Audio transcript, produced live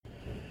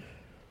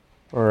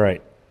All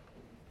right.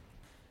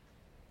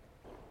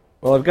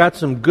 Well, I've got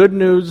some good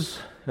news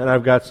and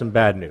I've got some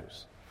bad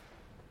news.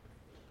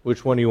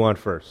 Which one do you want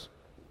first?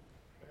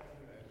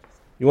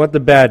 You want the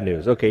bad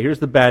news. Okay, here's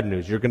the bad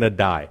news. You're going to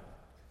die.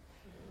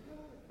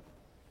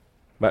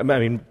 I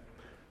mean,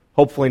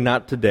 hopefully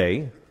not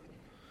today.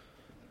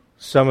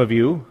 Some of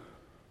you,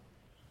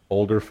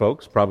 older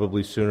folks,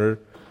 probably sooner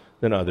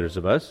than others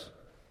of us.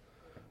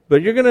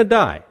 But you're going to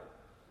die.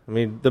 I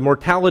mean, the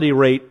mortality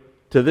rate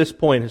to this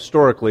point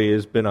historically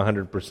has been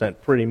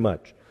 100% pretty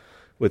much,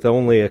 with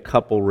only a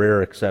couple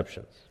rare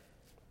exceptions.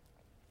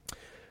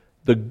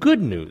 The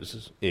good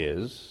news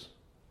is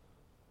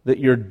that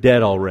you're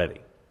dead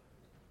already.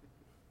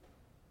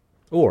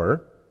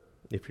 Or,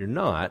 if you're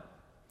not,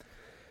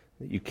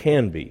 that you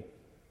can be.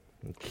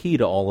 The key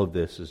to all of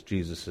this is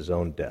Jesus'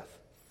 own death.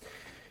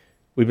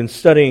 We've been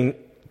studying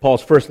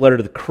Paul's first letter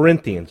to the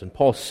Corinthians, and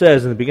Paul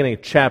says in the beginning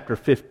of chapter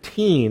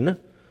 15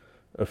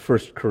 of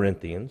 1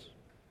 Corinthians,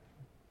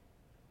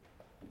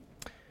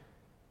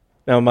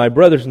 "Now, my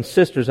brothers and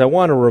sisters, I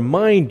want to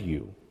remind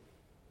you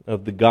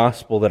of the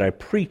gospel that I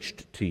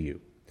preached to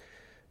you,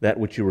 that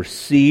which you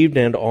received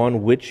and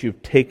on which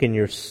you've taken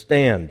your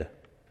stand.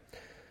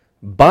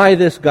 By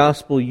this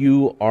gospel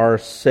you are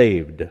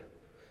saved,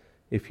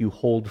 if you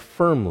hold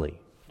firmly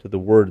to the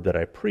word that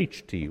I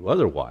preached to you.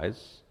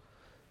 Otherwise,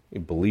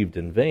 you believed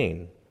in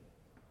vain.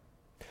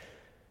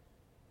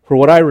 For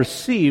what I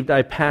received,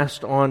 I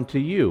passed on to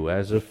you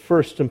as of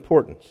first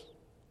importance.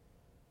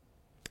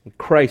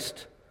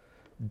 Christ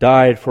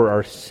died for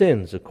our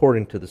sins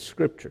according to the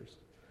Scriptures,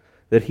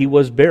 that he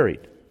was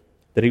buried,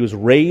 that he was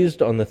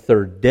raised on the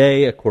third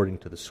day according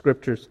to the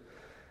Scriptures,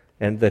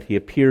 and that he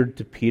appeared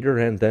to Peter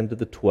and then to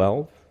the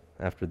 12.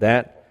 After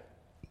that,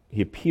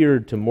 he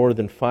appeared to more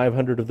than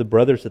 500 of the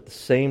brothers at the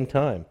same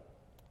time,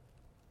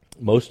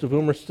 most of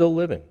whom are still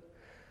living,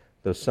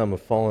 though some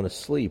have fallen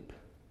asleep.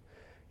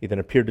 He then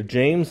appeared to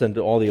James and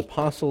to all the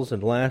apostles,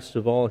 and last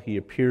of all, he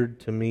appeared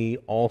to me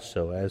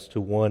also as to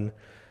one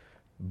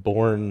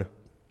born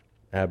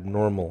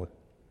abnormal.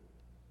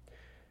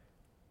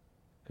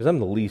 Because I'm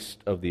the least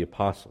of the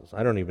apostles.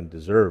 I don't even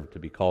deserve to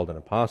be called an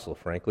apostle,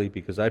 frankly,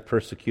 because I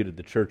persecuted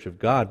the church of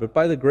God. But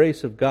by the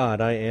grace of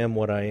God, I am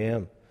what I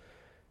am.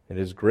 And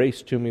his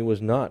grace to me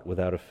was not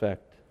without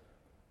effect.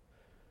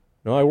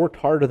 No, I worked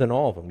harder than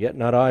all of them, yet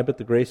not I, but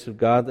the grace of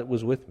God that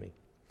was with me.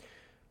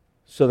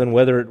 So then,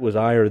 whether it was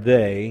I or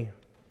they,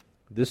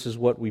 this is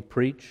what we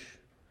preach,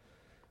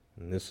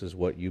 and this is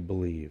what you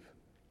believe."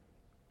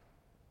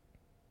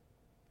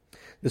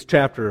 This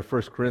chapter of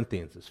 1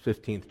 Corinthians, this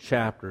 15th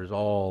chapter, is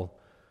all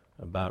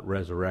about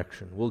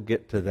resurrection. We'll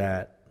get to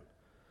that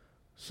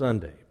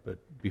Sunday. But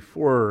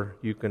before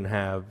you can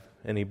have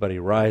anybody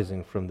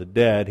rising from the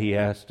dead, he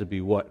has to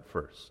be what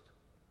first?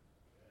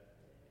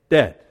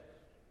 Dead.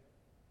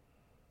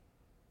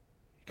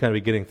 You'd kind of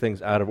be getting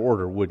things out of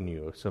order, wouldn't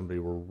you, if somebody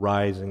were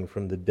rising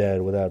from the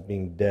dead without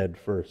being dead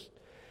first?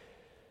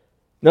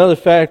 No, the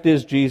fact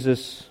is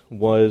Jesus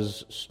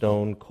was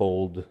stone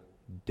cold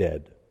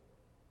dead.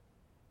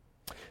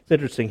 It's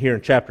interesting here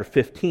in chapter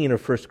 15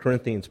 of 1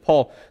 Corinthians,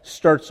 Paul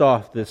starts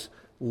off this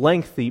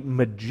lengthy,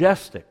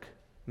 majestic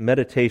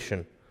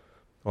meditation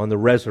on the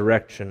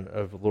resurrection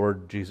of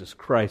Lord Jesus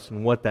Christ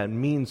and what that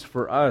means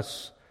for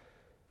us.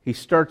 He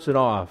starts it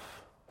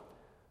off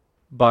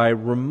by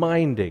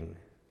reminding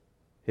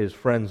his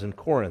friends in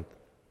Corinth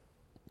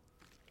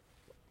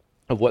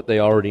of what they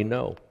already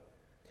know.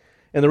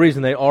 And the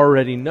reason they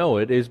already know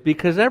it is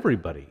because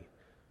everybody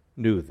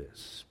knew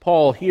this.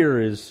 Paul here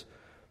is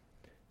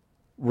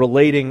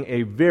relating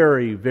a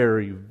very,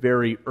 very,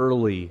 very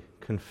early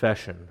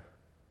confession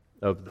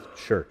of the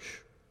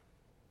church.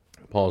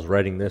 Paul's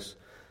writing this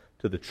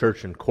to the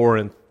church in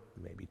Corinth,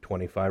 maybe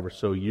 25 or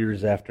so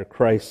years after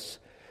Christ's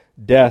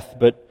death.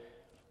 But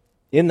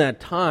in that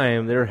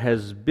time, there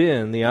has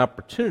been the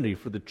opportunity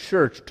for the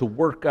church to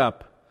work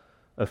up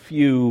a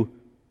few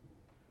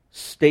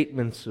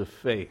statements of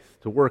faith,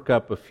 to work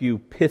up a few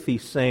pithy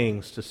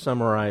sayings to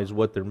summarize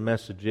what their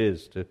message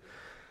is, to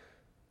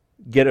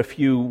get a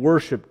few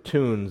worship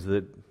tunes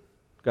that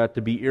got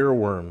to be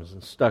earworms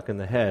and stuck in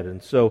the head.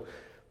 And so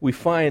we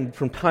find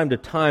from time to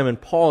time in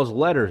Paul's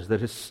letters that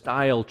his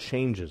style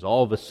changes.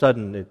 All of a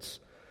sudden it's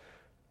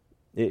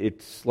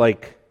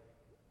like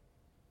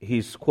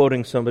he's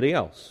quoting somebody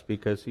else,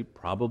 because he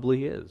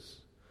probably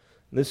is.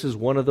 And this is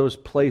one of those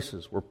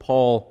places where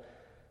Paul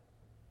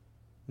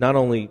not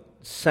only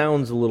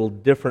sounds a little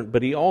different,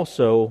 but he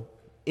also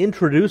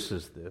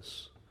introduces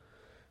this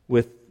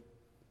with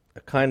a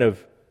kind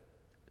of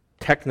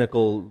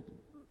technical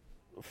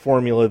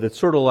formula that's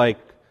sort of like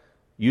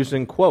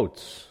using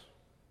quotes,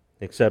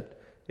 except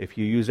if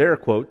you use air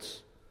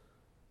quotes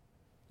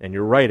and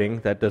you're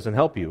writing, that doesn't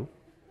help you.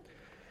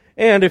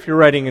 And if you're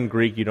writing in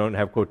Greek, you don't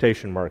have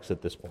quotation marks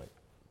at this point.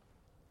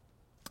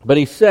 But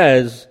he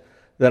says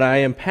that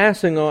I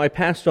passed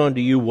on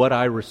to you what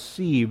I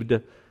received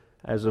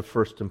as of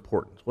first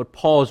importance. What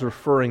Paul is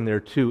referring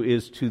there to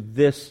is to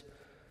this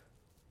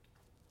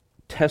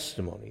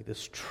testimony,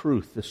 this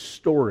truth, this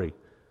story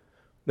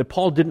that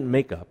Paul didn't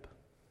make up,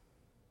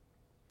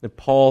 that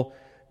Paul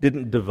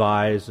didn't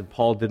devise and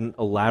Paul didn't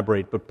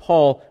elaborate, but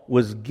Paul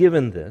was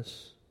given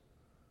this,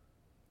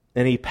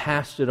 and he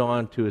passed it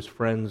on to his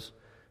friends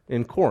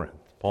in Corinth.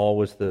 Paul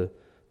was the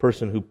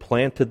person who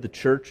planted the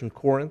church in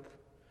Corinth.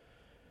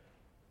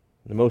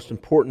 The most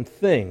important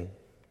thing,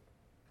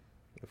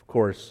 of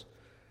course,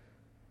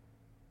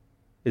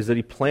 is that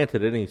he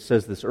planted it, and he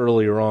says this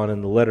earlier on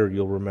in the letter,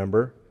 you'll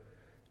remember,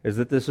 is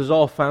that this is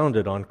all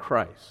founded on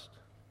Christ.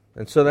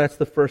 And so that's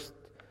the first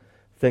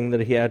thing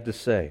that he had to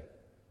say.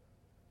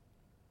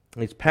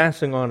 He's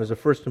passing on as a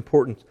first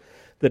importance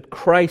that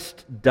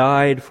Christ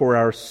died for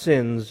our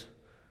sins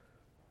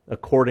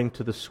according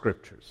to the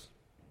Scriptures,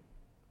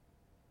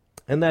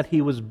 and that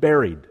he was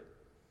buried,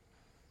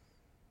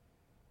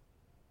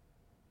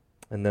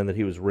 and then that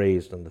he was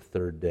raised on the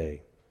third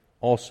day,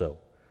 also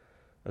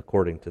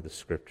according to the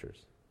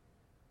Scriptures.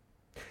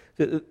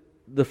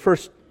 The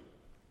first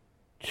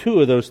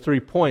two of those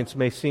 3 points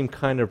may seem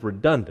kind of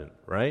redundant,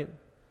 right?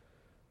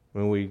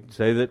 When we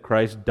say that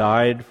Christ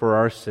died for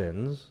our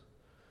sins,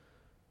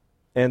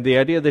 and the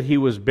idea that he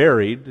was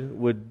buried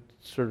would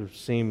sort of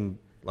seem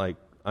like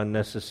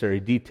unnecessary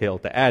detail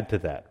to add to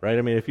that, right?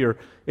 I mean, if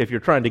you're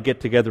trying to get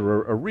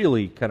together a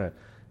really kind of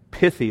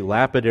pithy,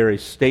 lapidary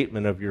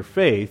statement of your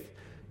faith,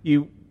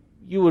 you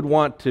would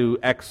want to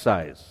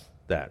excise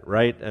that,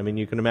 right? I mean,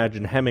 you can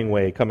imagine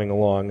Hemingway coming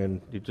along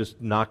and just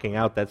knocking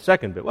out that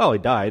second bit. Well, he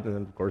died, and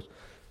then, of course,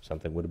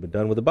 something would have been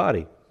done with the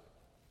body.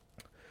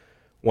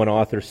 One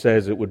author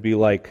says it would be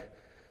like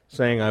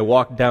saying, I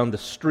walked down the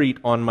street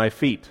on my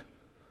feet.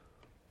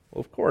 Well,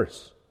 of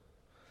course.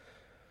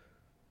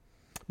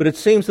 But it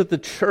seems that the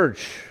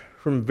church,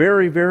 from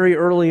very, very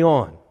early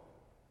on,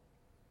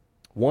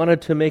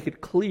 wanted to make it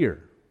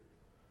clear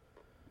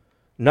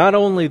not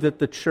only that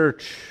the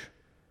church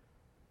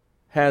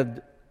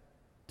had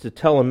to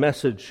tell a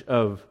message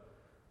of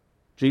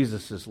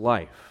Jesus'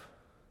 life,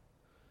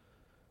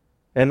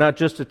 and not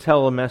just to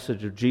tell a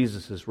message of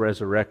Jesus'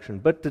 resurrection,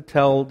 but to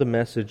tell the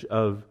message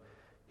of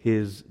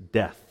his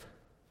death,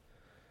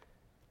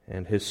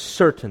 and his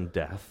certain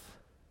death,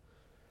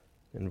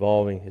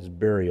 involving his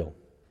burial.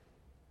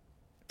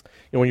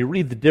 And when you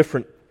read the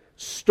different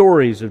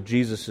stories of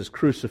Jesus'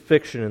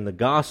 crucifixion in the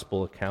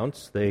gospel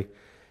accounts, they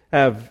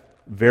have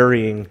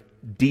varying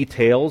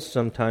details.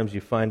 Sometimes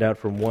you find out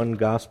from one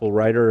gospel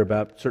writer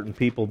about certain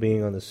people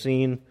being on the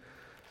scene.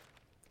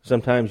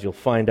 Sometimes you'll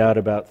find out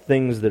about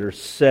things that are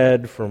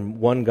said from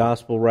one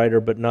gospel writer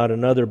but not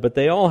another, but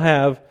they all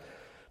have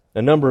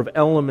a number of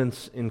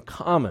elements in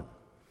common.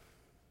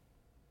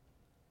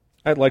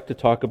 I'd like to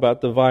talk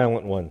about the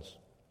violent ones.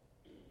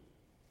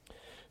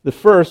 The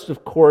first,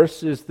 of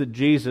course, is that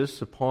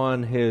Jesus,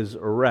 upon his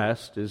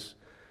arrest, is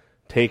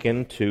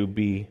taken to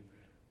be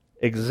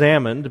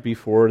examined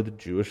before the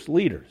Jewish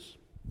leaders.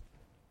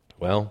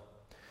 Well,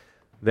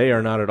 they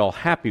are not at all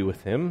happy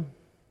with him.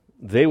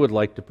 They would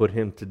like to put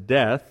him to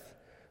death,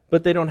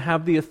 but they don't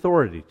have the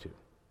authority to.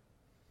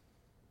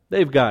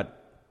 They've got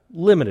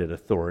limited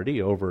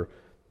authority over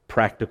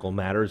practical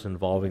matters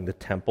involving the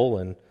temple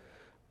and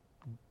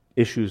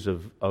issues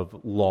of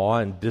law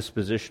and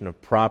disposition of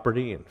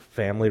property and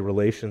family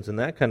relations and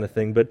that kind of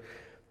thing. But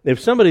if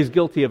somebody's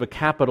guilty of a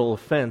capital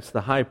offense,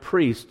 the high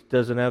priest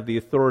doesn't have the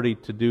authority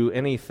to do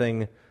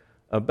anything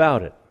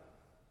about it.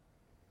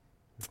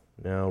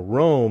 Now,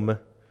 Rome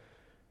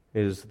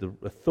is the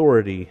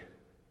authority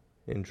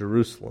in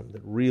Jerusalem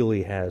that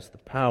really has the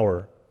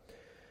power.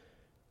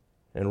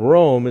 And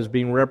Rome is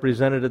being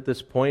represented at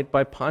this point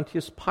by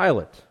Pontius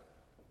Pilate,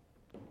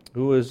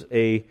 who is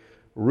a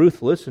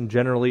ruthless and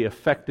generally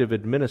effective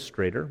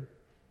administrator.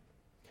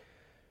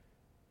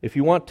 If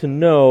you want to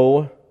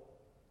know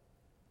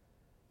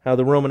how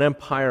the Roman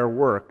Empire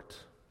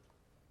worked,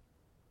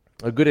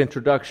 a good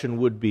introduction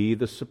would be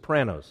The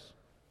Sopranos.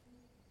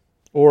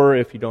 Or,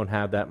 if you don't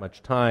have that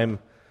much time,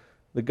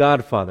 the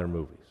Godfather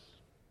movies.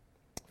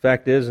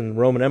 Fact is, in the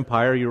Roman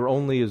Empire, you're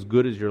only as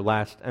good as your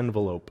last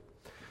envelope.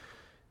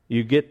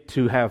 You get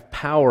to have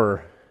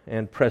power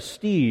and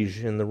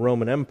prestige in the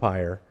Roman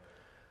Empire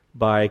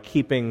by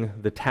keeping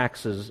the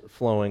taxes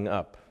flowing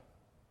up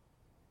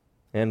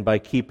and by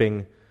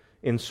keeping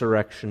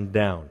insurrection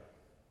down.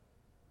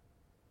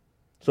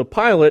 So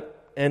Pilate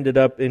ended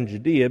up in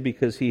Judea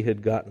because he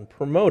had gotten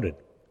promoted.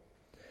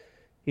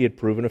 He had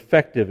proven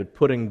effective at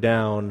putting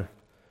down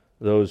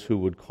those who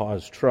would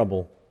cause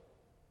trouble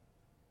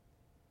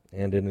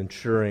and in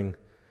ensuring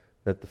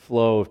that the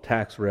flow of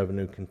tax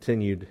revenue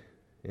continued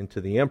into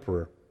the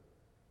emperor.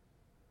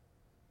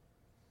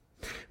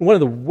 One of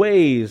the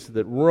ways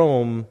that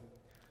Rome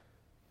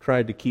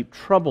tried to keep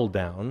trouble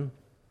down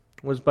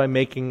was by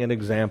making an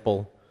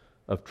example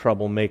of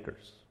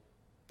troublemakers.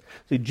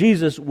 See,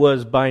 Jesus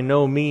was by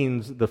no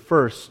means the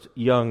first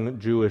young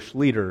Jewish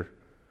leader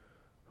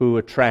who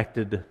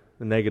attracted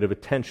the negative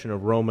attention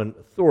of Roman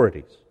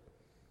authorities.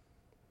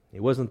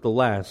 He wasn't the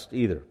last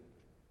either.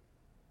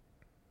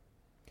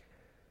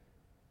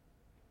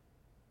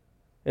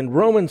 And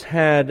Romans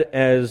had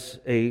as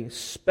a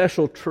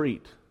special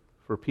treat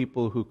for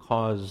people who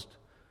caused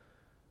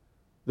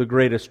the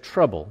greatest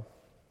trouble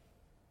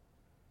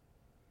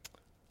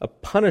a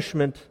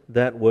punishment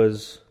that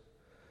was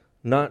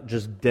not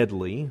just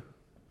deadly,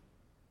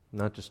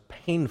 not just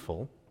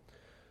painful,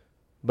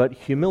 but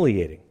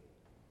humiliating.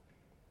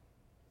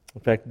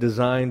 In fact,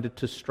 designed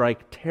to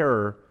strike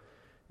terror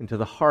into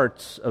the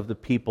hearts of the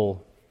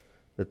people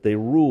that they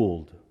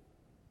ruled.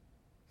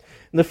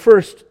 And the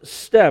first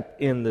step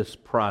in this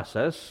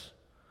process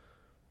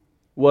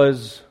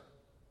was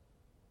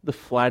the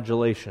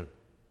flagellation.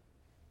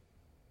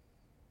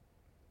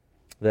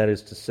 That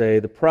is to say,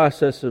 the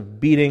process of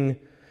beating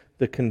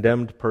the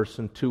condemned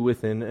person to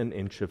within an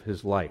inch of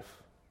his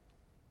life.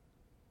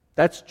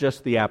 That's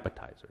just the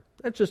appetizer.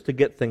 That's just to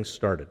get things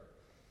started.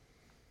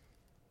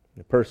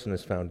 The person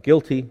is found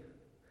guilty,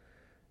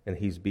 and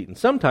he's beaten.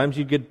 Sometimes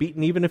you get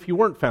beaten even if you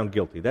weren't found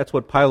guilty. That's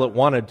what Pilate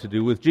wanted to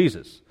do with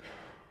Jesus,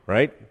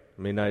 right?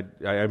 I mean, I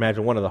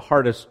imagine one of the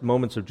hardest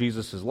moments of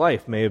Jesus'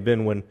 life may have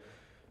been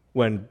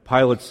when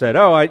Pilate said,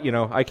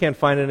 I can't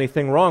find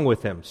anything wrong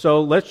with him,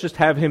 so let's just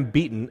have him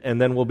beaten, and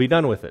then we'll be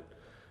done with it.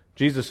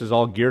 Jesus is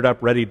all geared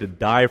up, ready to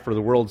die for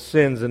the world's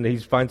sins, and he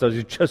finds out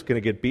he's just going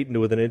to get beaten to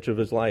within an inch of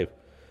his life.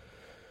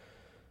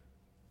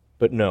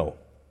 But no,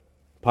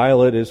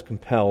 Pilate is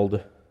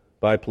compelled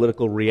by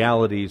political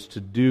realities to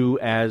do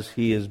as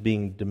he is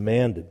being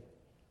demanded,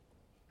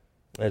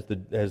 as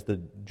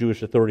the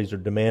Jewish authorities are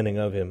demanding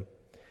of him.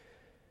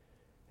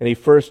 And he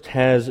first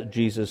has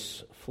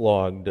Jesus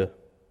flogged.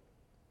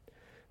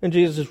 And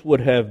Jesus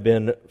would have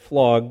been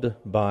flogged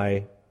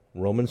by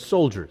Roman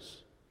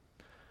soldiers,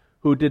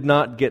 who did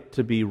not get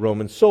to be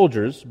Roman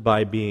soldiers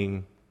by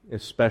being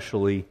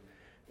especially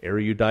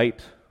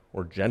erudite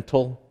or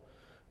gentle,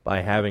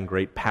 by having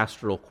great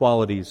pastoral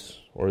qualities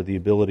or the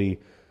ability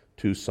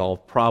to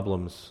solve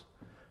problems,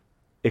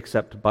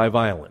 except by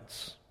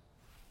violence.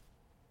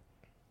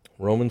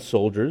 Roman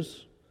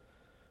soldiers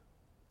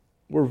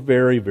were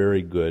very,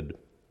 very good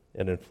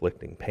at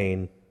inflicting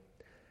pain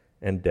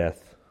and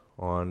death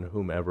on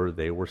whomever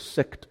they were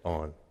sicked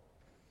on.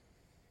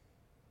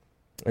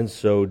 And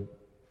so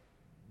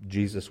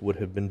Jesus would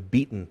have been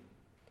beaten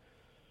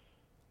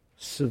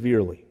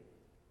severely.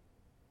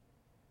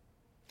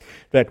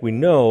 In fact, we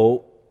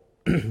know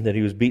that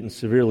he was beaten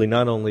severely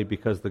not only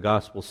because the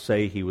Gospels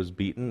say he was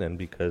beaten and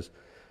because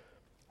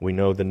we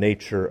know the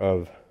nature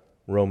of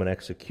Roman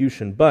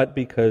execution, but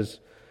because,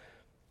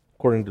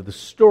 according to the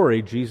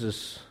story,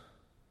 Jesus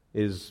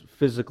is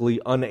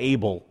physically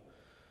unable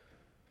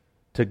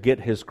to get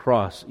his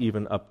cross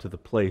even up to the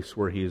place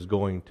where he is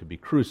going to be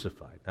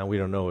crucified. Now, we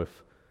don't know if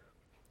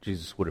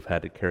Jesus would have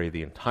had to carry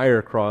the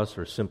entire cross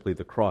or simply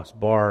the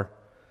crossbar.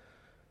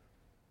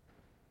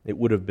 It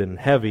would have been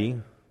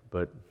heavy,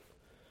 but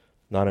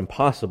not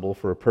impossible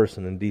for a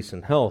person in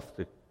decent health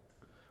to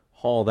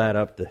haul that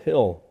up the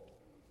hill.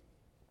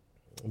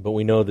 But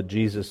we know that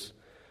Jesus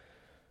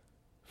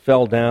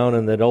fell down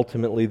and that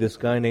ultimately this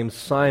guy named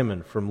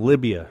Simon from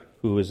Libya,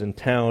 who was in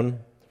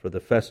town for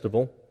the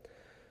festival,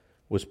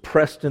 was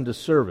pressed into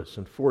service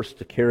and forced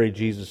to carry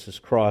Jesus'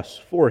 cross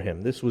for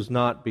him. This was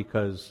not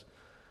because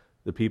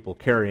the people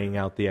carrying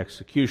out the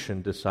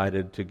execution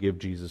decided to give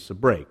Jesus a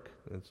break.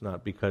 It's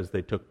not because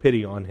they took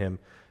pity on him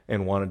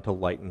and wanted to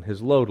lighten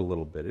his load a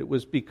little bit. It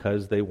was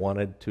because they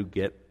wanted to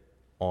get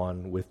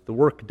on with the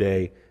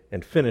workday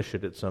and finish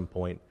it at some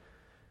point.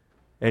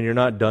 And you're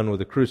not done with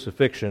the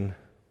crucifixion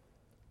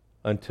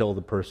until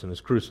the person is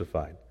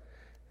crucified.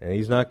 And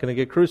he's not going to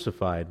get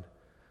crucified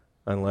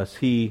unless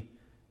he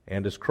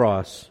and his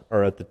cross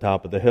are at the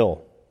top of the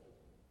hill.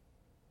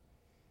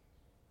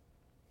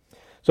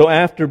 So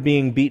after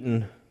being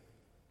beaten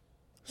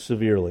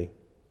severely,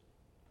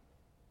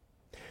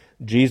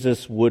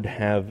 Jesus would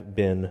have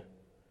been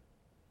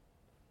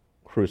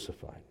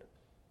crucified,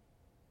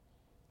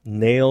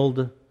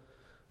 nailed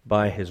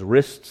by his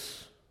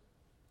wrists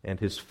and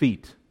his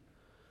feet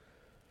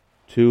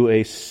to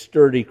a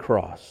sturdy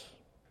cross.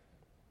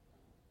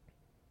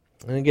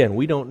 And again,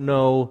 we don't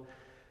know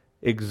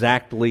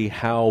exactly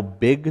how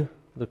big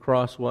the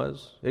cross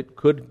was. It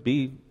could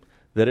be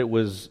that it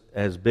was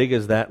as big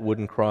as that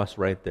wooden cross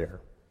right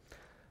there.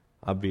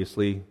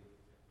 Obviously,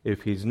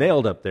 if he's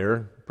nailed up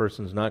there, the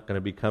person's not going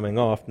to be coming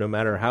off no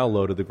matter how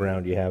low to the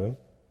ground you have him.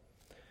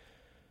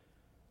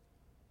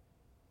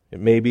 It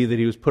may be that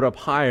he was put up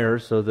higher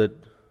so that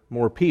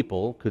more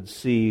people could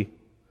see,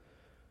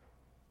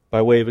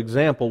 by way of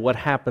example, what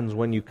happens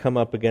when you come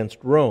up against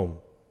Rome.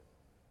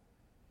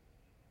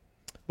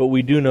 But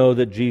we do know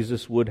that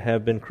Jesus would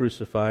have been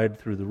crucified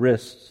through the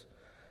wrists,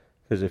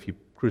 because if you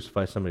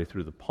crucify somebody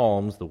through the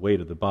palms, the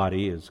weight of the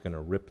body is going to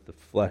rip the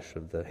flesh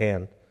of the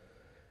hand.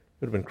 He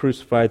would have been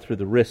crucified through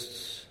the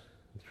wrists,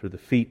 through the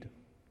feet,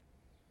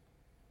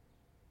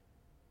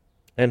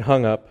 and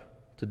hung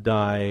up to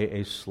die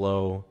a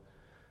slow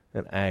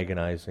and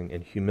agonizing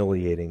and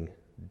humiliating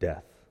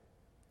death.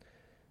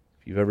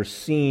 If you've ever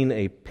seen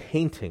a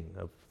painting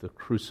of the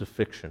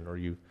crucifixion, or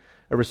you've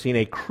ever seen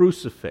a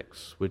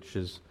crucifix, which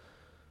is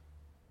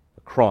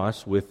a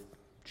cross with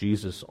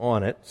Jesus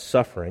on it,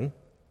 suffering,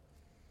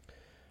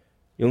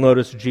 you'll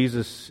notice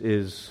Jesus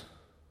is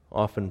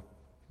often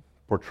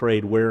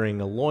portrayed wearing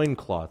a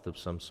loincloth of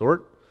some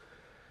sort.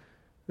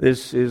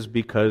 This is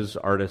because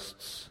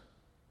artists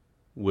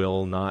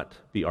will not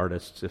be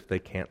artists if they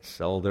can't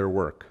sell their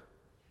work.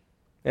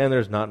 And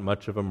there's not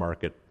much of a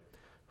market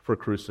for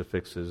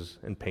crucifixes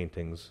and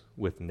paintings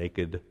with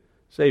naked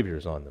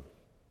saviors on them.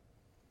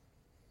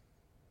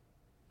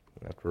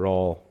 After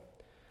all,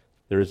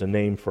 there is a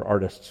name for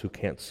artists who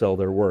can't sell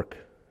their work,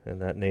 and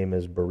that name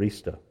is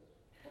barista.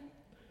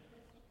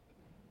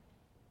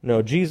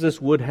 No,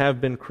 Jesus would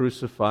have been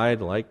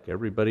crucified like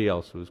everybody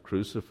else who was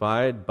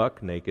crucified,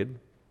 buck naked,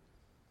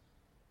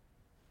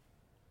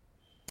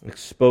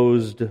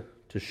 exposed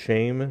to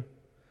shame,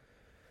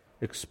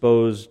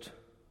 exposed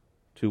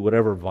to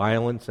whatever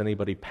violence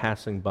anybody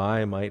passing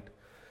by might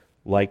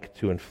like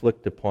to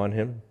inflict upon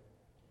him,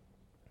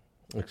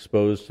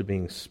 exposed to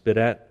being spit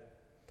at,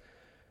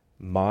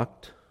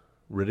 mocked,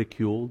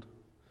 ridiculed.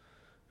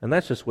 And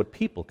that's just what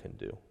people can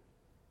do.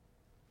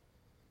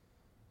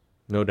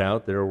 No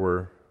doubt there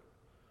were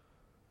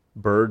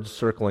birds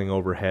circling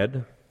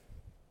overhead,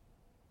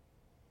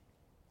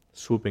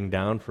 swooping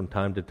down from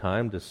time to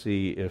time to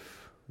see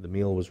if the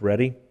meal was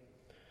ready.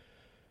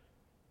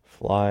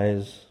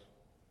 Flies,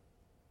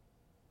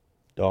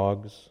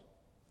 dogs.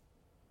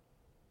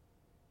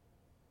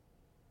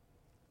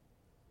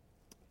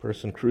 The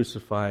person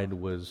crucified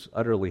was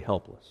utterly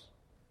helpless.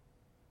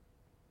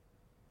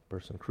 The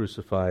person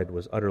crucified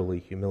was utterly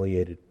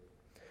humiliated.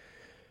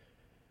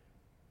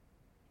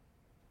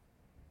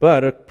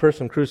 But a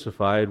person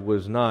crucified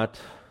was not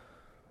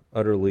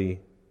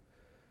utterly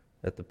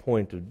at the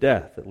point of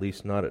death, at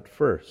least not at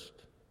first.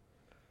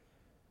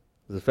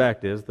 The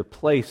fact is, the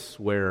place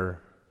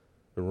where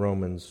the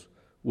Romans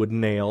would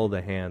nail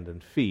the hand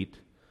and feet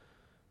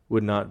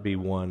would not be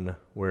one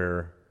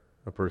where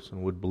a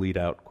person would bleed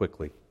out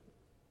quickly.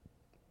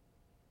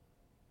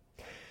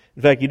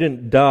 In fact, you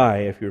didn't die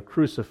if you're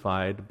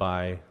crucified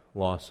by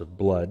loss of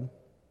blood.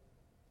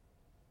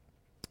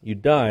 You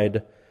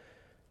died,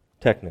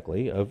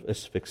 technically, of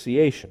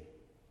asphyxiation.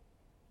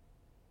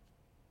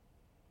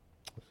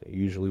 So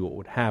usually what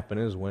would happen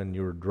is when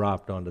you were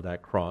dropped onto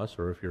that cross,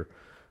 or if your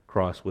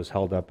cross was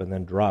held up and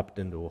then dropped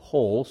into a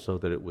hole so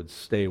that it would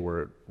stay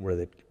where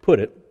they put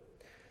it,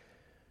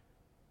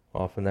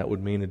 often that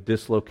would mean a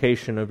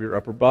dislocation of your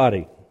upper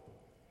body.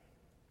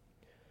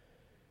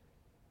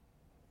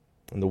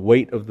 And the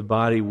weight of the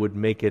body would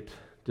make it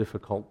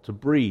difficult to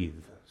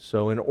breathe.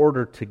 So in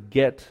order to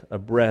get a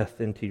breath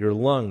into your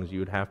lungs, you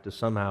would have to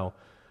somehow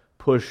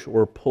push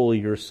or pull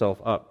yourself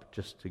up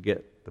just to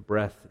get the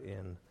breath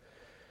in.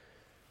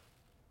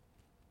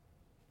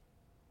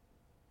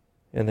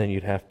 And then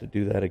you'd have to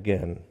do that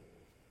again,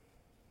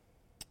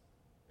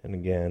 and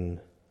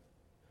again,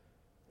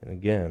 and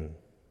again.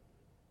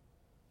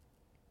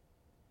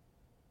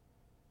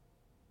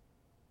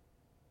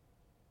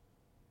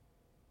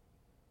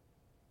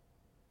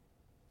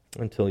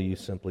 Until you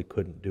simply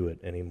couldn't do it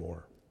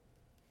anymore.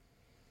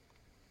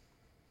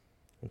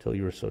 Until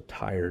you were so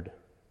tired,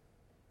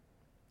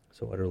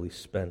 so utterly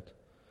spent,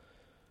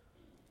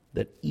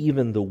 that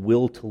even the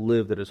will to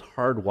live that is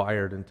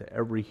hardwired into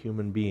every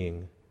human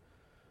being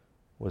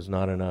was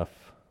not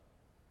enough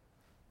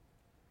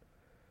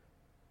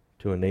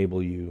to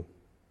enable you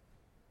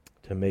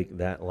to make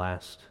that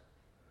last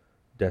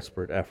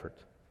desperate effort.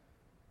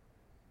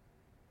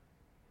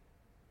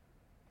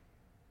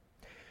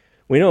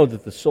 We know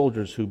that the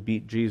soldiers who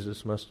beat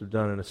Jesus must have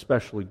done an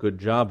especially good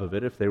job of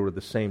it if they were the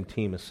same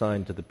team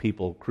assigned to the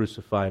people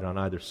crucified on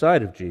either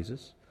side of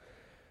Jesus,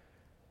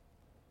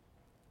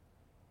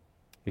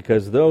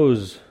 because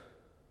those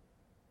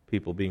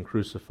people being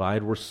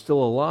crucified were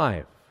still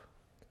alive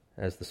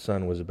as the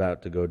sun was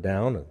about to go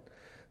down, and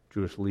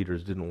Jewish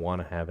leaders didn't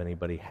want to have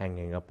anybody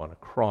hanging up on a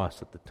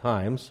cross at the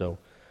time, so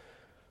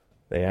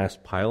they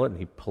asked Pilate, and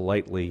he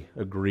politely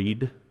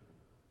agreed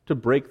to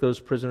break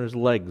those prisoners'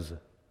 legs.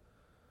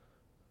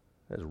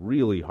 It's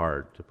really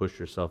hard to push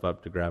yourself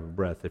up to grab a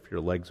breath if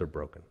your legs are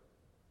broken,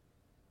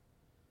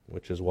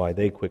 which is why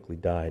they quickly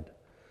died.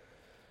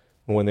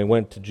 When they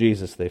went to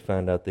Jesus, they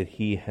found out that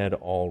he had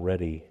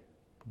already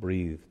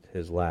breathed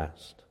his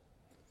last.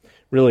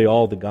 Really,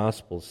 all the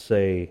Gospels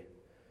say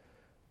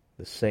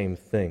the same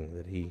thing,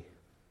 that he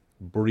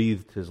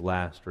breathed his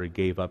last, or he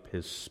gave up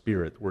his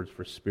spirit. The words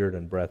for spirit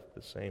and breath are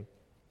the same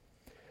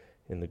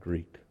in the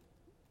Greek.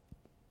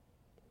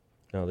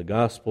 Now, the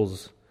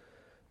Gospels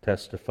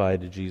testify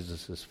to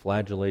Jesus'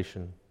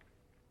 flagellation,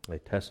 they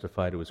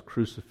testify to his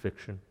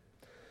crucifixion,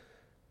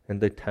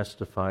 and they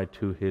testify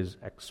to his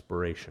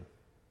expiration.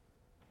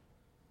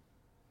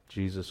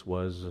 Jesus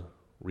was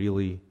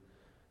really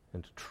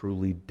and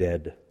truly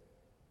dead.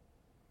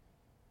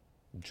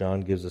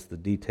 John gives us the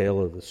detail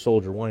of the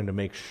soldier wanting to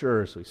make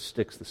sure, so he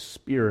sticks the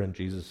spear in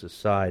Jesus'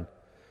 side,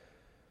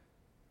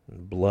 and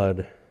the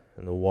blood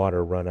and the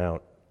water run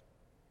out.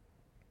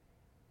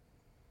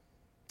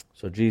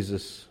 So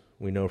Jesus,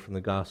 we know from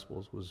the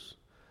Gospels, was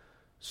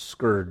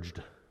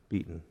scourged,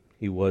 beaten.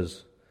 He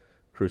was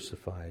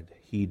crucified.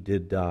 He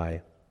did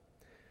die.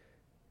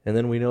 And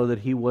then we know that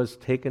he was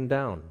taken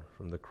down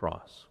from the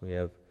cross. We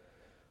have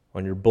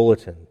on your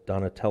bulletin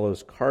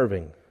Donatello's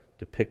carving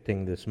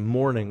depicting this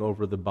mourning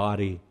over the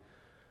body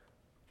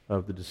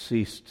of the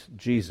deceased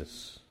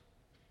Jesus.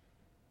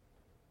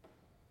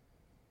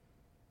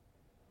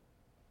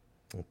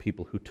 The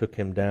people who took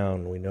him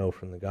down, we know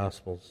from the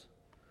Gospels,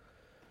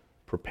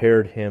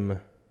 prepared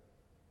him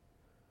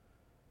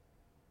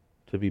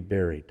to be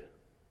buried.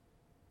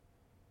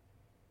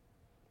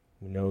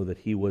 We know that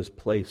he was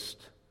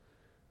placed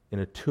in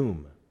a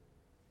tomb.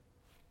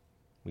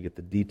 We get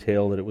the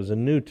detail that it was a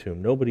new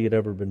tomb. Nobody had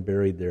ever been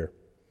buried there.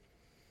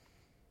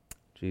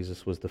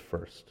 Jesus was the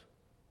first.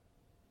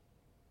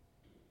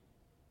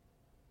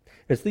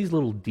 It's these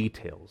little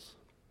details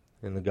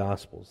in the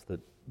Gospels that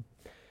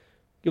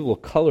give a little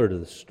color to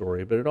the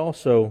story, but it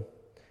also,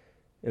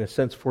 in a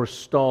sense,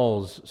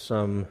 forestalls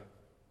some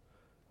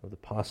of the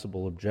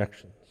possible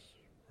objections,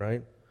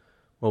 right?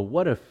 Well,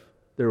 what if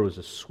there was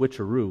a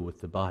switcheroo with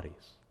the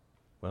bodies?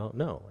 Well,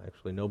 no,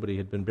 actually nobody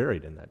had been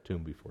buried in that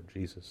tomb before.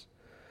 Jesus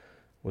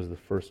was the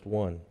first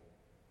one.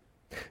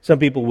 Some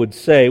people would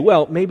say,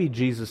 well, maybe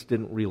Jesus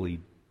didn't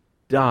really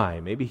die.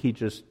 Maybe he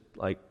just,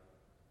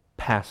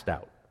 passed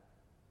out.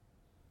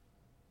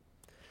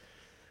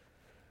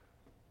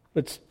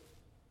 It's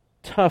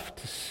tough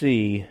to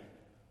see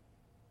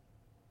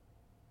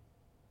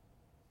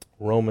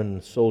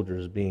Roman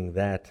soldiers being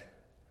that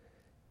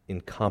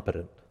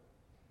incompetent.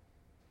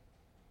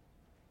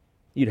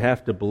 You'd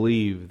have to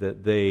believe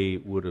that they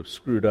would have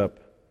screwed up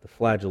the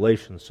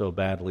flagellation so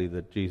badly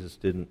that Jesus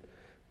didn't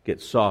get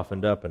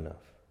softened up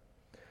enough.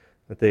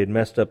 That they had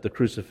messed up the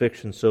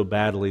crucifixion so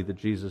badly that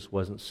Jesus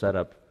wasn't set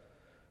up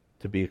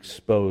to be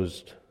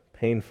exposed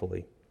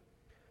painfully.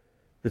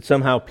 That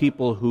somehow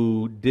people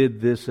who did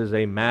this as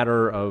a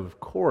matter of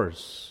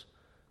course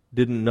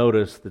didn't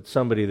notice that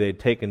somebody they'd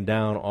taken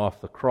down off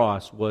the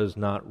cross was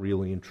not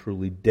really and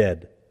truly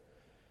dead.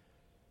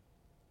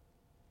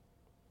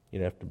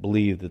 You'd have to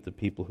believe that the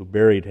people who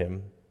buried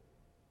him,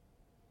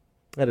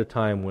 at a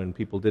time when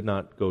people did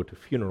not go to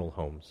funeral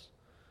homes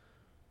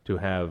to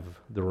have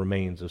the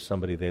remains of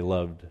somebody they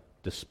loved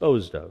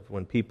disposed of,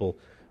 when people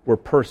were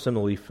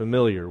personally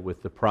familiar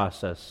with the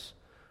process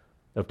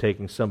of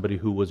taking somebody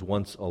who was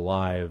once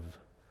alive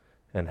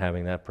and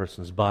having that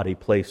person's body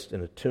placed in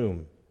a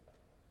tomb.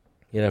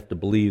 You'd have to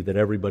believe that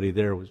everybody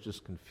there was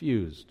just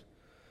confused,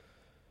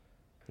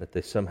 that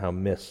they somehow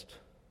missed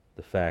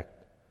the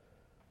fact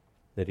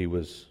that he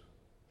was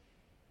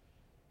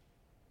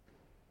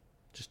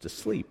just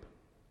asleep.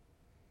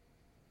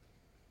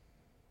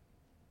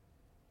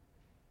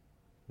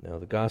 Now,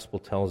 the Gospel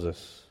tells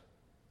us,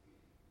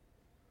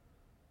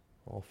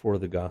 all four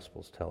of the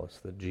Gospels tell us,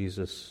 that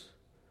Jesus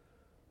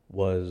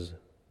was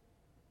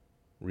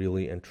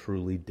really and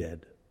truly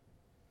dead.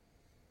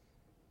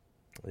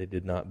 They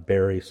did not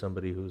bury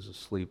somebody who was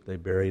asleep. They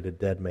buried a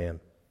dead man.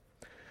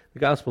 The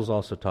Gospels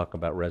also talk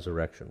about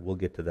resurrection. We'll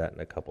get to that in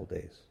a couple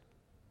days.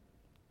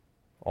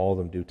 All of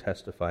them do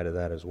testify to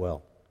that as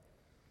well.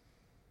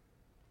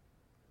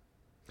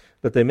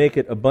 But they make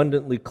it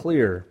abundantly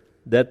clear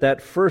that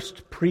that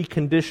first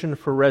precondition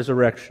for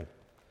resurrection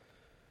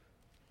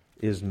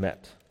is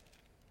met.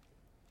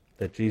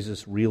 That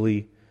Jesus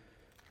really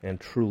and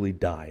truly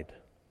died.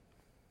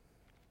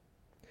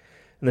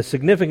 And the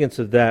significance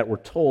of that, we're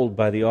told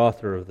by the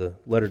author of the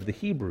letter to the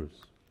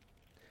Hebrews,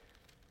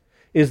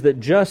 is that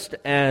just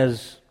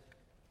as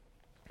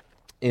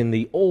in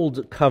the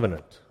Old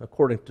Covenant,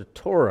 according to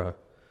Torah,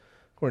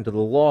 according to the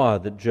law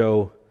that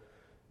Joe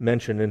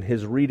mentioned in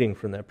his reading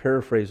from that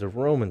paraphrase of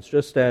Romans,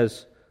 just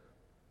as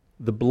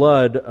the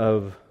blood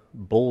of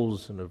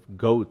bulls and of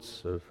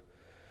goats, of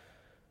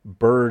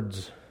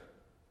birds,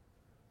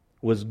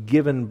 was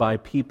given by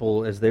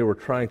people as they were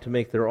trying to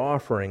make their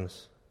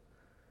offerings,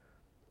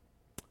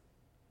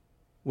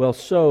 well,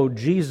 so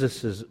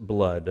Jesus'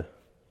 blood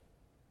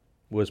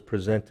was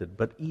presented,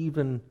 but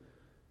even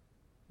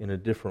in a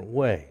different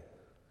way.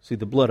 See,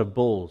 the blood of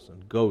bulls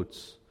and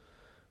goats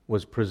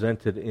was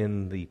presented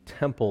in the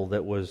temple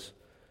that was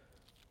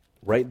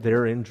right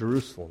there in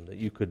Jerusalem, that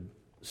you could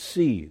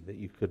see, that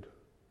you could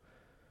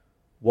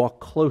walk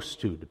close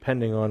to,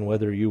 depending on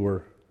whether you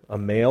were a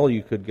male,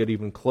 you could get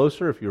even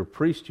closer. If you were a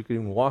priest, you could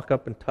even walk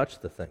up and touch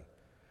the thing.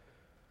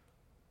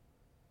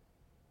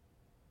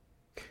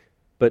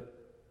 But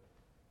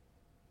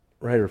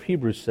the writer of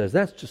Hebrews says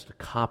that's just a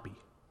copy.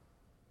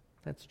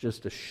 That's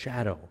just a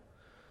shadow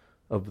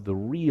of the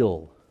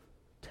real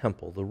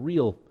temple, the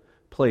real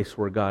place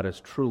where God is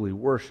truly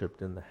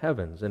worshipped in the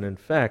heavens. And in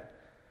fact,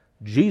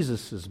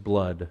 Jesus'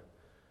 blood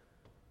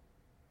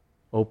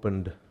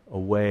opened a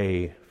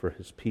way for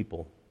his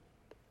people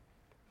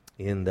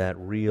in that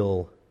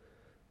real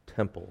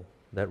temple,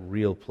 that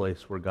real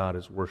place where God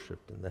is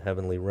worshipped in the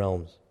heavenly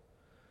realms.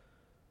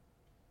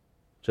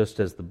 Just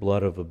as the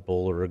blood of a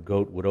bull or a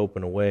goat would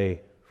open a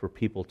way for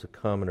people to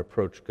come and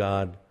approach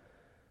God,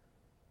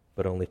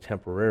 but only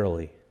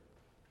temporarily,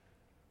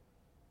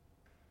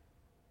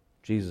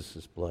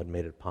 Jesus' blood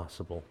made it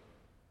possible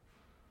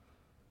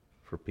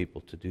for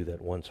people to do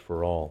that once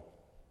for all.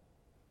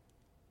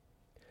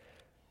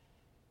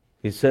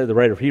 He said, the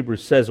writer of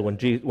Hebrews says,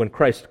 when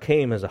Christ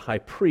came as a high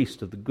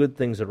priest of the good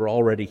things that are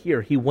already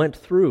here, he went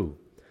through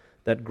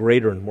that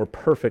greater and more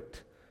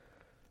perfect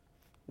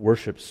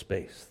worship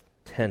space,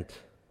 tent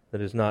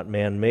that is not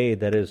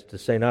man-made, that is to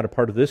say, not a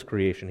part of this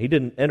creation. He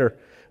didn't enter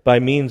by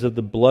means of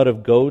the blood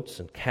of goats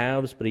and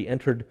calves, but he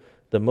entered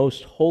the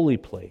most holy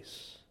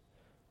place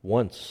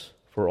once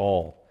for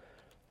all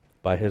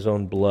by his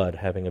own blood,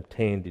 having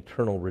obtained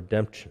eternal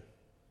redemption.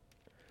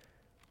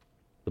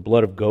 The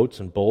blood of goats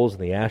and bulls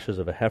and the ashes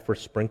of a heifer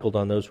sprinkled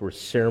on those who were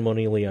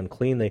ceremonially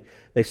unclean,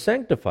 they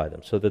sanctify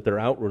them so that they're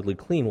outwardly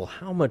clean. Well,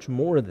 how much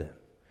more then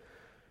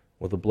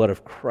will the blood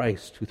of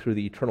Christ, who through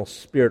the eternal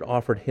Spirit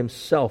offered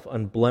himself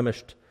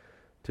unblemished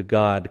to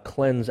God,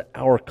 cleanse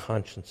our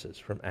consciences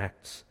from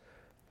acts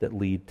that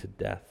lead to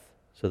death,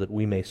 so that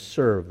we may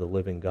serve the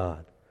living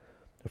God?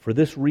 For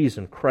this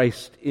reason,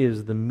 Christ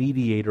is the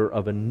mediator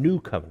of a new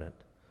covenant,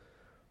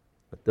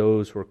 that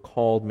those who are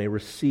called may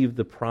receive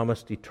the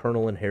promised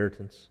eternal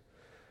inheritance,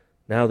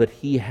 now that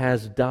he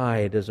has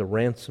died as a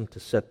ransom to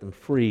set them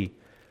free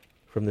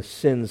from the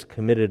sins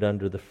committed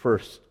under the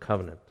first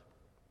covenant.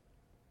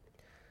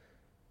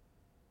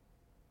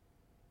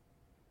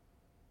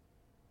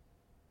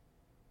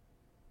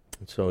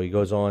 And so he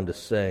goes on to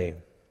say,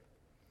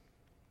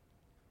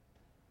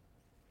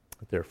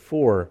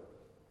 therefore,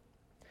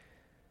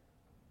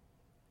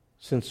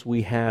 since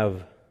we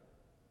have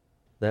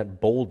that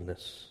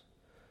boldness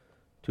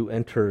to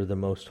enter the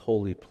most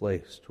holy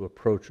place, to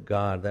approach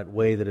God, that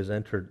way that is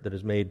entered, that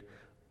is made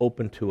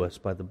open to us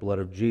by the blood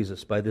of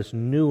Jesus, by this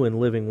new and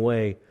living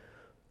way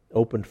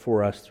opened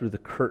for us through the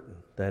curtain,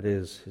 that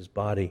is his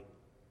body.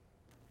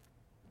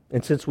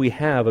 And since we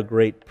have a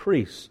great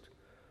priest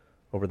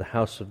over the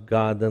house of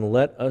God, then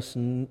let us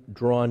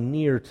draw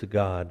near to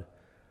God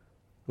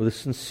with a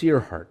sincere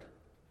heart,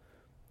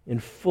 in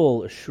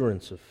full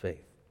assurance of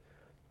faith,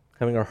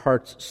 having our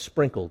hearts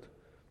sprinkled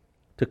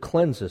to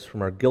cleanse us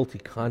from our guilty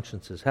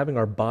consciences, having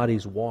our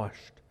bodies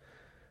washed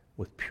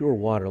with pure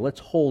water. Let's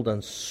hold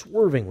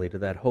unswervingly to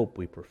that hope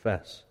we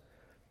profess,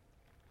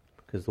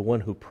 because the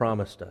one who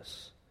promised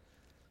us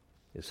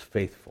is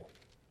faithful.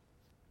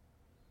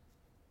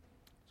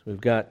 So we've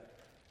got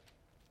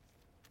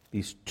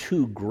these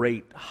two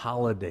great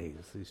holidays,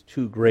 these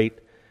two great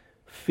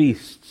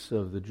feasts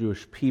of the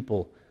Jewish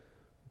people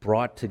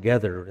brought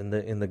together.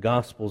 In the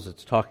Gospels,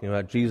 it's talking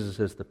about Jesus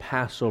as the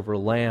Passover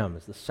lamb,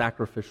 as the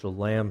sacrificial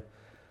lamb.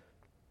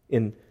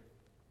 In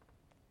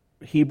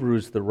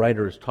Hebrews, the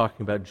writer is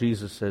talking about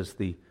Jesus as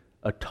the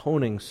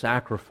atoning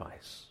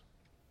sacrifice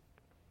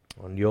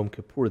on Yom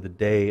Kippur, the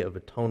Day of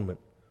Atonement,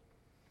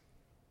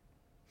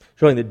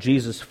 showing that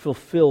Jesus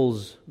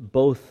fulfills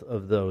both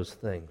of those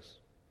things.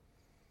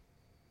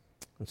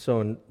 And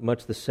so in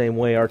much the same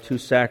way, our two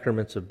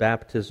sacraments of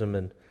baptism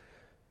and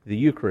the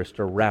Eucharist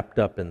are wrapped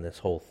up in this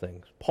whole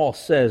thing. Paul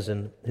says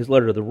in his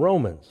letter to the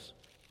Romans,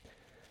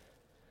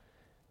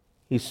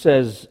 he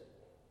says,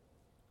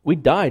 we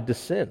died to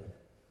sin.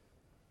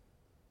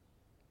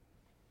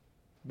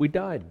 We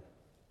died.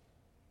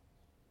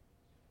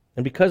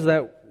 And because of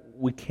that,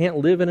 we can't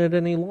live in it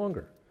any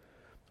longer.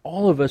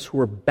 All of us who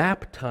were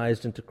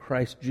baptized into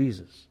Christ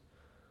Jesus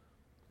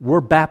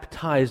were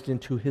baptized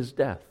into his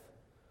death.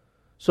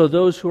 So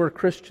those who are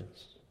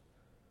Christians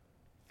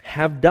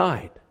have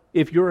died.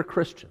 If you're a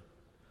Christian,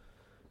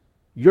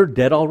 you're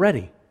dead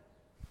already.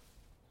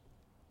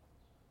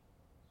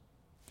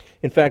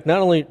 In fact, not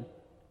only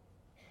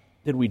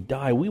did we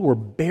die, we were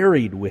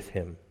buried with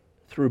him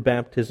through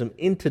baptism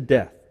into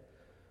death.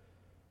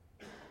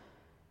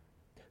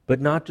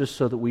 But not just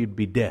so that we'd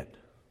be dead.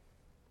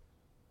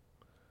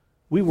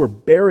 We were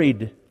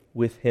buried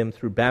with him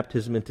through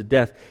baptism into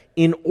death,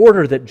 in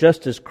order that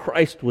just as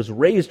Christ was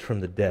raised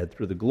from the dead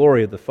through the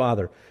glory of the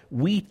Father,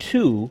 we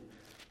too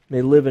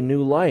may live a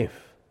new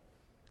life.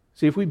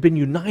 See, if we've been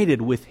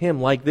united with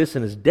him like this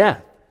in his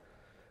death,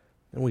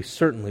 then we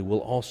certainly will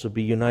also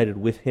be united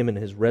with him in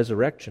his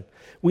resurrection.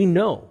 We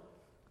know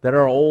that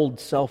our old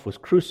self was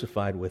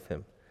crucified with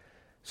him,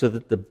 so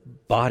that the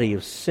body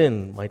of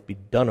sin might be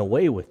done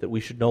away with, that we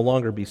should no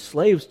longer be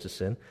slaves to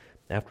sin.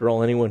 After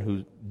all, anyone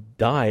who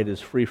died is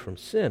free from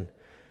sin.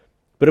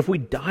 But if we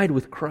died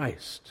with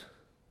Christ,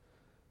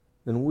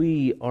 then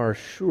we are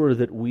sure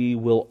that we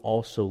will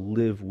also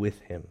live with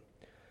him.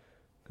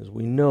 Because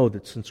we know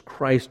that since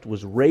Christ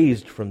was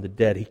raised from the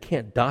dead, he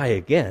can't die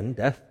again.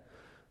 Death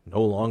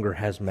no longer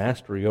has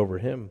mastery over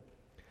him.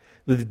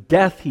 The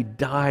death he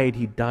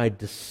died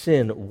to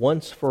sin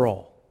once for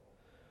all.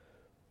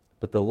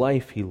 But the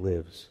life he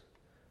lives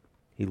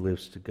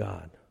to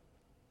God.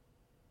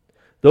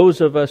 Those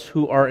of us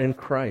who are in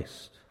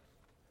Christ,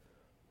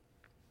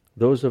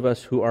 those of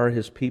us who are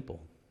his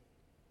people,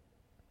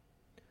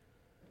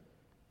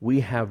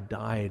 we have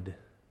died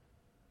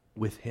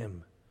with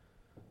him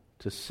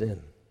to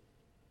sin.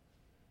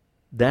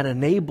 That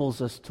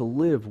enables us to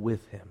live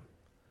with him.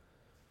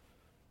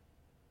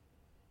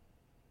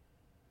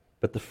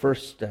 But the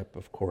first step,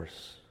 of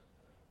course,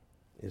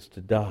 is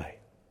to die.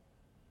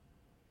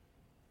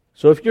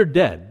 So if you're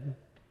dead,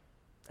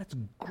 that's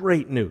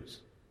great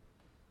news.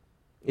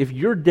 If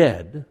you're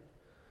dead,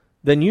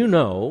 then you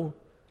know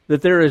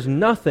that there is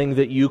nothing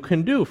that you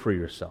can do for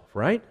yourself,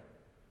 right?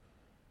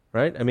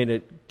 Right? I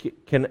mean,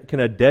 can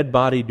a dead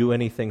body do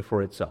anything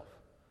for itself?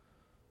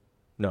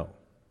 No.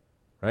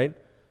 right?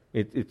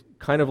 It's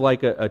kind of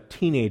like a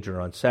teenager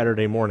on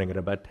Saturday morning at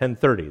about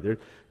 10:30.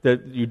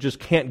 You just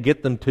can't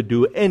get them to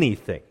do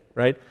anything,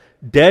 right?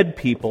 Dead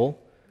people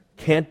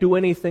can't do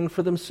anything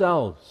for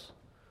themselves.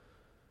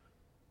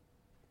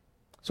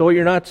 So what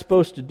you're not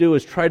supposed to do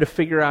is try to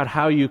figure out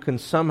how you can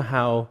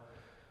somehow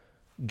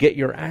get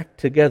your act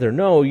together.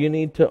 No, you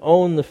need to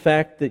own the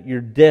fact that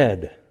you're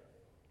dead.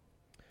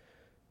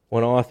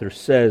 One author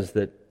says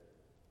that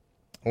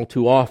all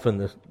too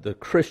often the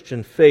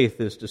Christian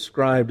faith is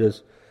described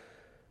as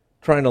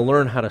trying to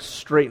learn how to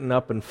straighten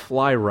up and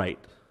fly right.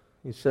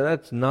 He said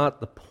that's not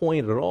the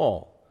point at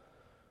all.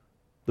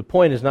 The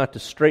point is not to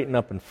straighten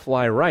up and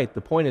fly right.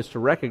 The point is to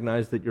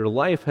recognize that your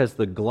life has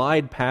the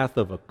glide path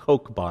of a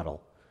Coke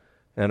bottle,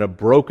 and a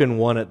broken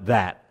one at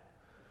that.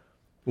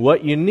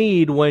 What you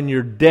need when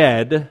you're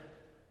dead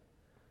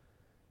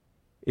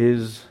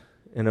is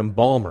an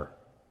embalmer,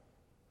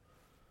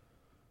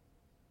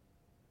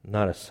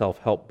 not a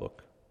self-help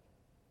book.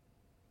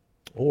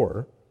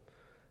 Or,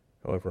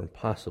 however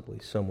impossibly,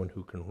 someone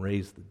who can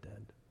raise the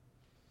dead.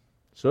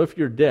 So if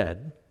you're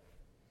dead,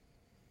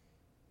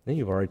 then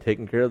you've already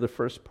taken care of the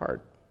first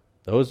part.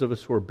 Those of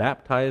us who are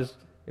baptized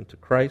into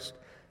Christ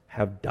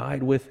have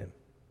died with Him.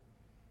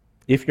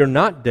 If you're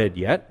not dead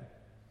yet,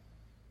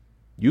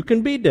 you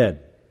can be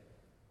dead.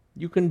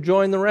 You can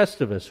join the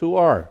rest of us who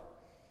are.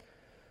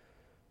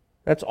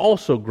 That's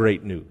also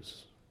great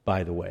news,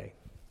 by the way.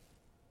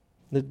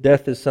 That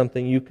death is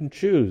something you can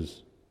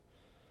choose.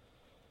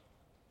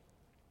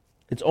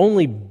 It's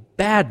only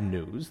bad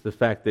news, the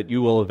fact that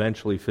you will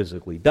eventually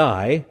physically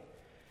die,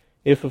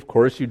 if, of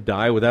course, you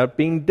die without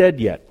being dead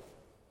yet.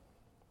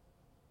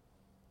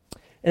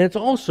 And it's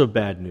also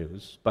bad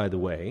news, by the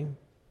way,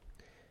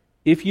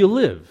 if you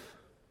live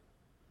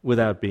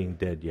without being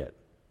dead yet.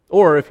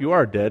 Or if you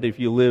are dead, if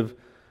you live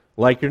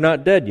like you're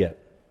not dead yet.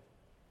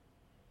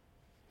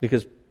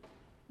 Because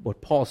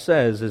what Paul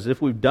says is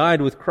if we've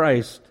died with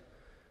Christ,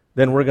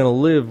 then we're going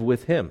to live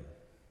with Him.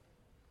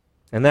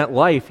 And that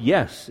life,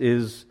 yes,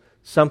 is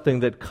something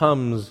that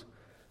comes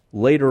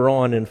later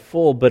on in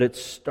full, but it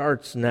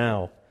starts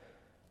now.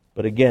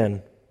 But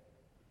again,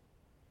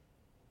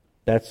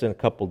 that's in a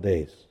couple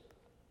days.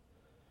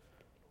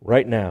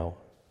 Right now,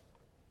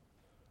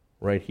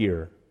 right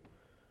here,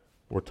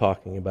 we're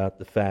talking about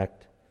the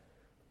fact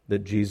that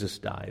Jesus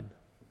died,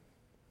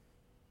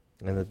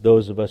 and that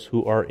those of us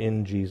who are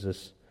in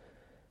Jesus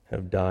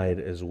have died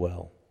as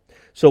well.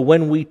 So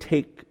when we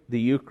take the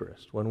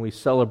Eucharist, when we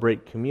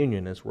celebrate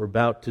communion, as we're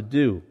about to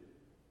do,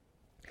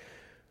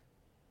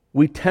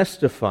 we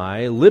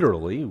testify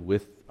literally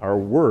with our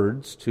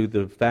words to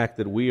the fact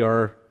that we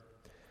are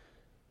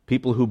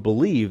people who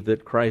believe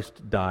that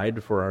Christ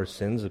died for our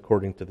sins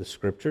according to the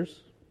Scriptures.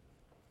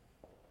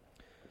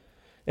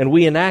 And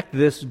we enact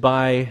this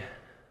by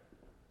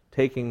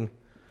taking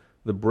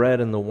the bread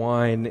and the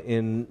wine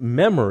in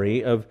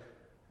memory of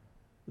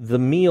the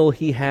meal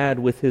He had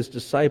with His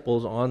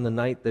disciples on the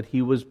night that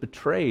He was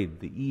betrayed,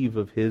 the eve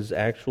of His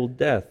actual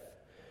death.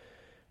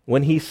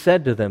 When He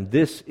said to them,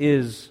 "This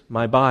is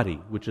my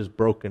body, which is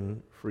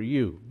broken for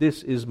you.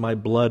 This is my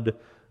blood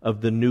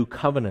of the new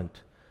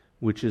covenant,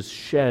 which is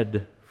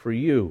shed for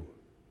you."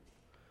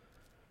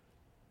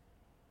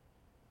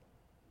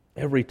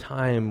 Every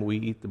time we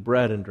eat the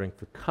bread and drink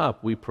the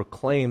cup, we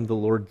proclaim the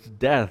Lord's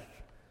death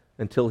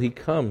until He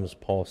comes,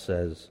 Paul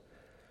says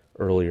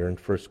earlier in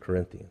 1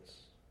 Corinthians.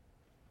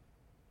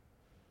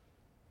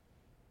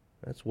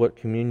 That's what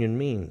communion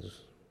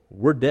means.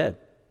 We're dead.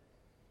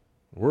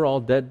 We're all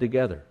dead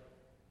together.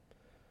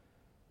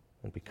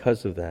 And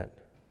because of that,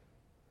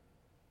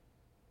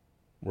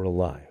 we're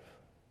alive.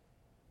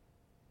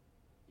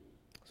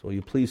 So will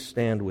you please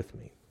stand with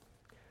me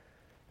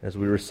as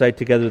we recite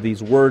together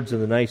these words in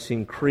the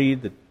Nicene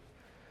Creed that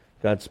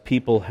God's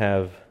people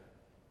have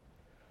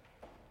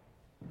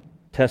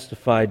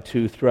testified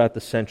to throughout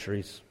the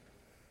centuries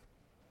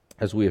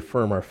as we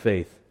affirm our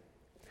faith.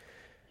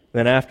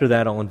 Then after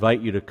that, I'll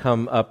invite you to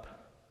come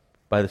up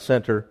by the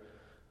center,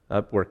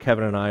 up where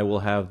Kevin and I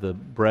will have the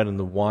bread and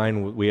the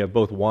wine. We have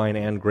both wine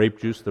and grape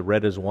juice. The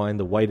red is wine,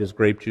 the white is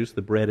grape juice,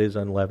 the bread is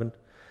unleavened.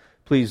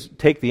 Please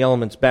take the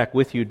elements back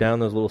with you down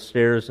those little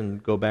stairs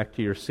and go back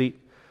to your seat.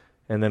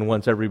 And then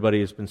once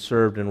everybody has been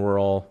served and we're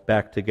all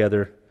back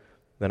together,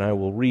 then I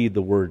will read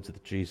the words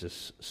that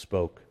Jesus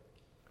spoke,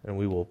 and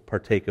we will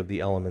partake of the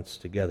elements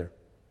together.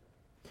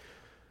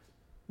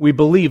 We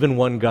believe in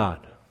one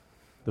God,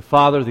 the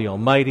Father, the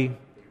Almighty,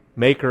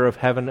 maker of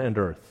heaven and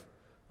earth,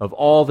 of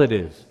all that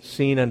is,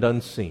 seen and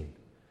unseen.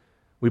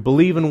 We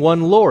believe in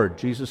one Lord,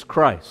 Jesus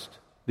Christ,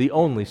 the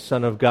only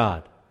Son of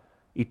God,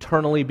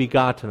 eternally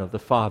begotten of the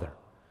Father,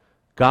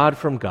 God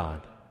from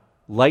God,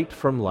 light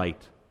from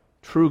light,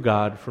 true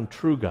God from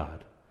true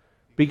God,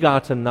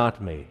 begotten,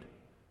 not made,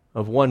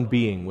 of one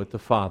being with the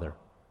Father.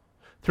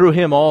 Through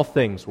Him all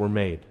things were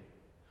made.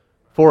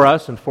 For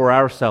us and for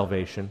our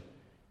salvation,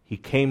 He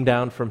came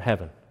down from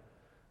heaven.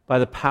 By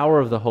the power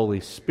of the Holy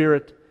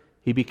Spirit,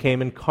 He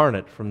became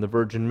incarnate from the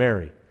Virgin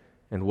Mary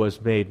and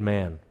was made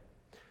man.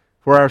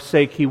 For our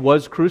sake He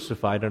was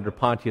crucified under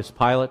Pontius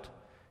Pilate.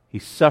 He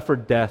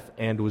suffered death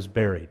and was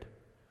buried.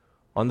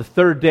 On the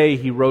third day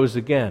he rose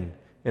again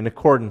in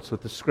accordance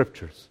with the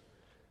Scriptures.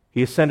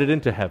 He ascended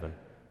into heaven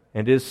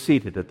and is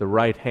seated at the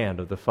right hand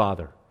of the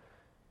Father.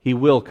 He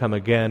will come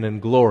again in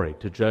glory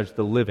to judge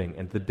the living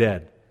and the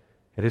dead,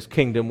 and his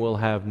kingdom will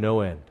have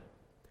no end.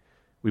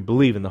 We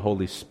believe in the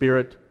Holy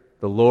Spirit,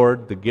 the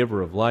Lord, the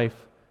giver of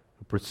life,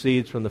 who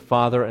proceeds from the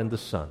Father and the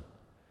Son.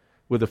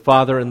 With the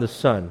Father and the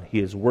Son he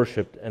is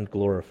worshipped and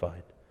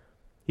glorified.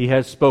 He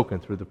has spoken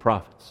through the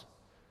prophets.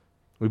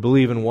 We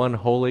believe in one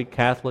holy,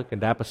 Catholic,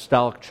 and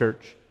apostolic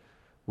church.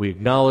 We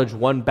acknowledge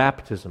one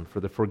baptism for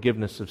the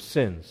forgiveness of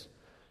sins.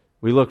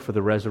 We look for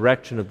the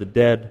resurrection of the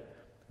dead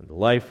and the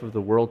life of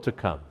the world to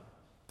come.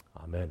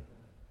 Amen.